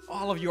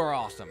 All of you are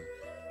awesome.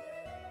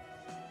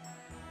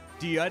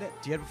 Do you edit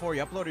before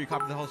you upload, or you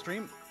copy the whole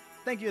stream?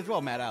 Thank you as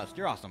well, Matt Oust.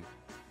 You're awesome.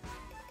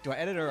 Do I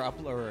edit or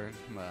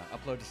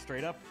upload just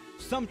straight up?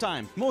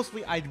 Sometimes.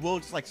 Mostly I will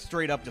just like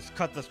straight up just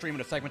cut the stream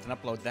into segments and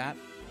upload that.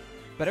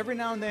 But every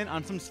now and then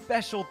on some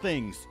special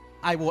things,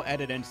 I will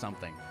edit in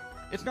something.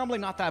 It's normally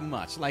not that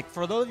much. Like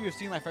for those of you who've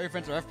seen my Fairy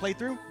Friends RF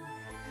playthrough,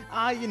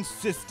 I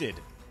insisted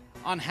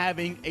on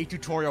having a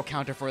tutorial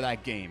counter for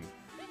that game.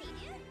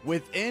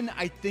 Within,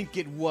 I think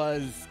it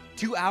was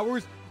 2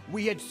 hours,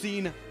 we had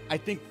seen, I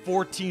think,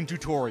 14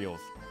 tutorials.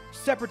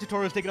 Separate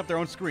tutorials taking up their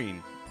own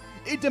screen.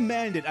 It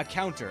demanded a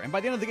counter, and by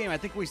the end of the game, I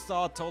think we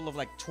saw a total of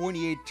like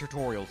 28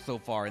 tutorials so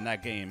far in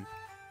that game.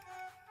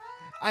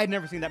 I had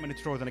never seen that many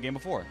tutorials in a game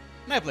before.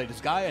 And I played this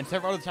guy and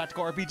several other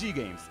tactical RPG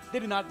games. They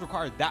did not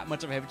require that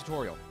much of a heavy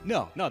tutorial.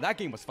 No, that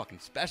game was fucking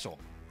special.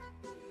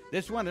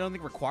 This one, I don't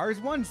think requires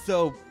one,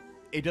 so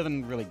it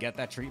doesn't really get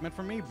that treatment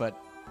from me, but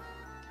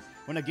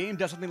when a game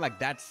does something like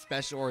that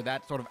special or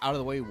that sort of out of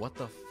the way, what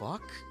the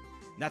fuck?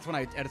 That's when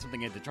I edit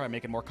something in to try to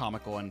make it more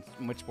comical and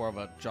much more of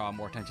a draw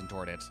more attention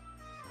toward it.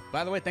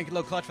 By the way, thank you,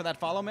 Lil Clutch, for that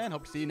follow, man.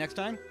 Hope to see you next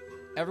time.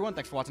 Everyone,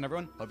 thanks for watching,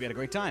 everyone. Hope you had a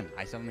great time.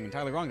 I said something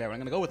entirely wrong there, but I'm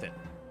going to go with it.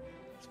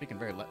 Speaking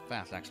very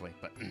fast, actually,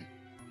 but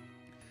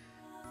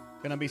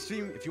gonna be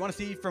streaming. If you want to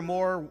see for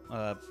more,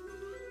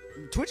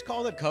 Twitch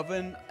called it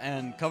Coven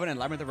and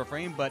Labyrinth of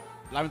Refrain, but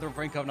Labyrinth of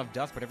Refrain, Coven of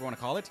Dusk, whatever you want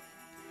to call it.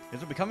 This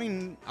will be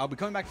coming. I'll be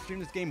coming back to stream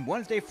this game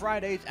Wednesday,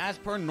 Fridays, as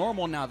per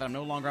normal now that I'm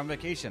no longer on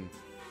vacation.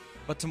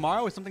 But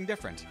tomorrow is something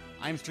different.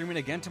 I am streaming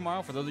again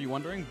tomorrow, for those of you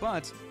wondering,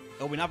 but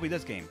it will not be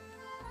this game.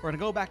 We're gonna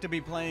go back to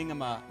be playing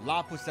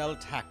La Pucelle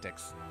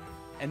Tactics,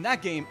 and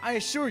that game, I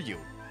assure you,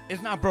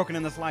 is not broken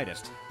in the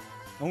slightest.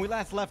 When we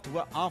last left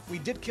off, we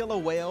did kill a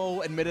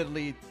whale,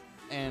 admittedly,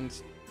 and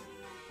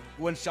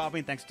went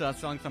shopping thanks to us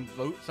selling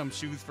some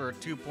shoes for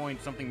 2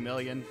 point something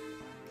million.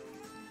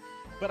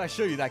 But I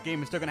assure you that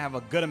game is still gonna have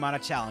a good amount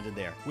of challenge in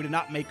there. We did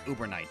not make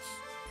Uber Nights.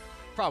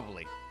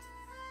 Probably.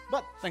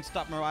 But thanks for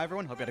stopping by,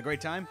 everyone. Hope you had a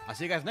great time. I'll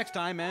see you guys next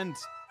time, and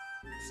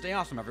stay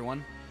awesome,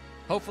 everyone.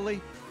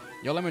 Hopefully,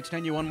 you'll let me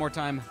entertain you one more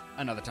time,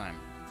 another time.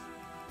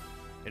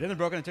 It isn't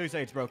broken until you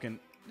say it's broken.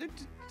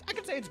 I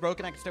can say it's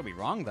broken. I can still be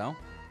wrong, though.